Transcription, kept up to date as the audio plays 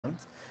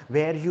exams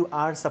where you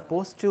are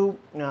supposed to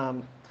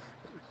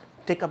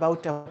take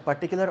about a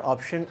particular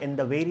option in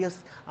the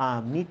various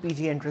NEET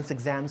PG entrance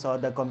exams or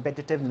the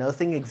competitive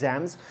nursing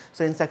exams.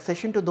 So in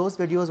succession to those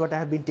videos what I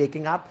have been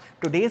taking up,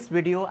 today's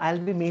video I'll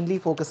be mainly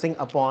focusing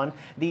upon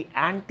the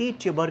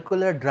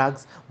anti-tubercular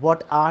drugs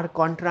what are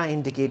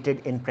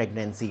contraindicated in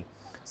pregnancy.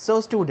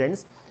 So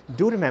students,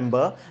 do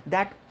remember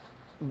that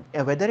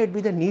whether it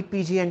be the NEET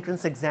PG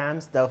entrance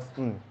exams, the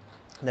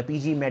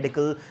PG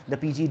medical, the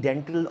PG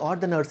dental, or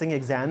the nursing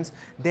exams,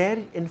 there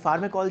in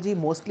pharmacology,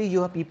 mostly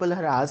your people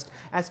are asked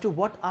as to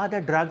what are the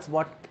drugs,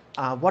 what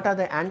are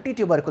the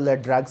anti-tubercular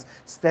drugs,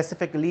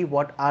 specifically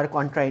what are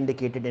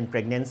contraindicated in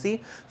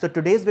pregnancy. So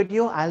today's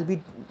video, I'll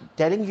be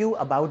telling you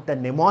about the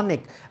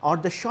mnemonic or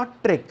the short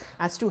trick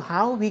as to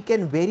how we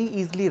can very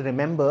easily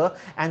remember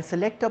and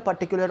select a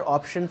particular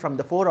option from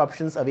the 4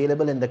 options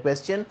available in the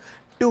question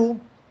to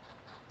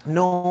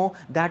know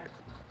that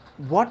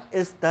what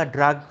is the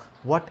drug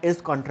what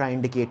is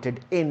contraindicated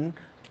in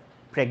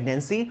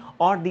pregnancy,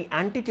 or the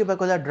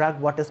anti-tubercular drug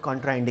what is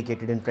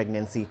contraindicated in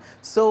pregnancy.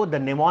 So the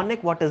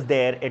mnemonic what is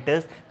there, it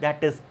is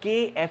that is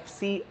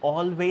KFC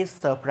always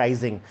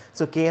surprising.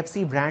 So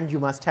KFC brand you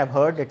must have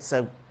heard, it's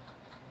a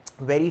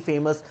very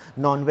famous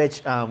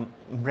non-veg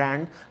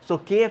brand. So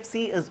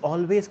KFC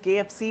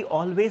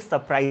always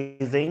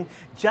surprising.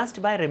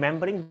 Just by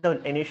remembering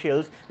the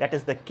initials, that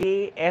is the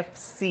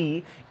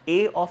KFC,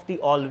 A of the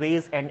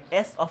always and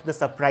S of the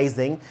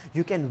surprising,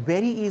 you can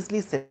very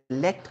easily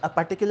select a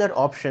particular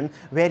option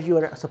where you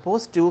are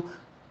supposed to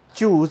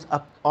choose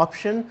a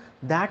option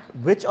that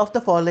which of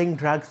the following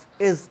drugs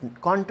is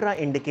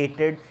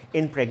contraindicated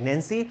in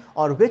pregnancy,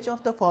 or which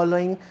of the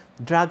following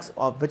drugs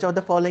or which of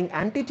the following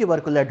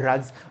anti-tubercular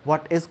drugs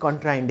what is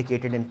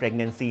contraindicated in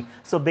pregnancy.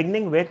 So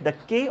beginning with the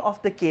K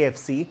of the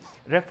KFC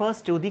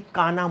refers to the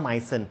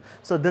kanamycin.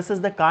 So this is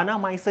the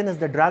kanamycin is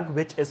the drug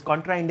which is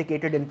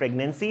contraindicated in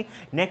pregnancy.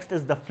 Next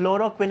is the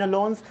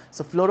fluoroquinolones.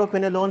 So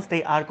fluoroquinolones,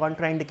 they are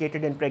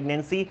contraindicated in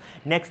pregnancy.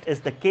 Next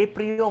is the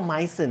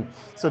capreomycin.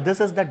 So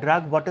this is the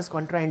drug what is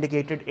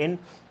contraindicated in,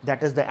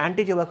 that is the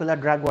anti-tubercular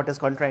drug what is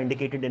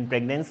contraindicated in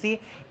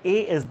pregnancy.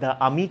 A is the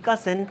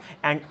amikacin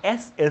and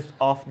S is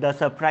of the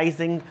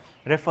surprising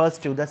refers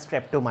to the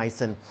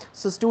streptomycin.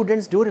 So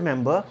students, do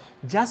remember,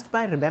 just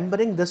by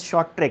remembering this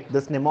short trick,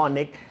 this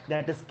mnemonic,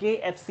 that is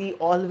KFC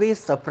always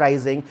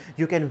surprising,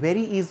 you can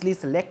very easily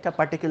select a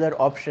particular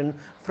option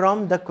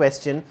from the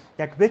question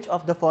that which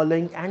of the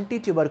following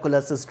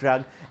anti-tuberculosis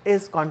drug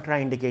is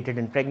contraindicated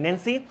in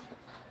pregnancy.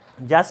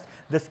 Just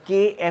this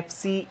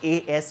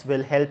KFCAS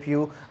will help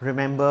you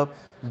remember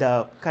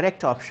the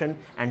correct option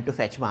and to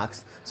fetch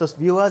marks. So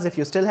viewers, if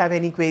you still have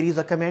any queries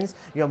or comments,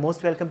 you are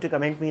most welcome to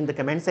comment me in the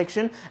comment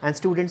section. And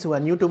students who are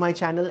new to my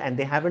channel and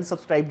they haven't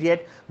subscribed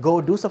yet, go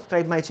do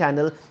subscribe my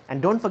channel,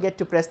 and don't forget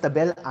to press the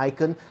bell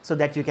icon so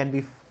that you can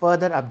be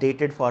further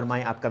updated for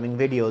my upcoming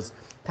videos.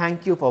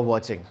 Thank you for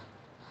watching.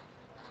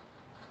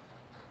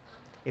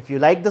 If you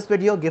like this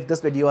video, give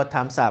this video a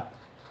thumbs up.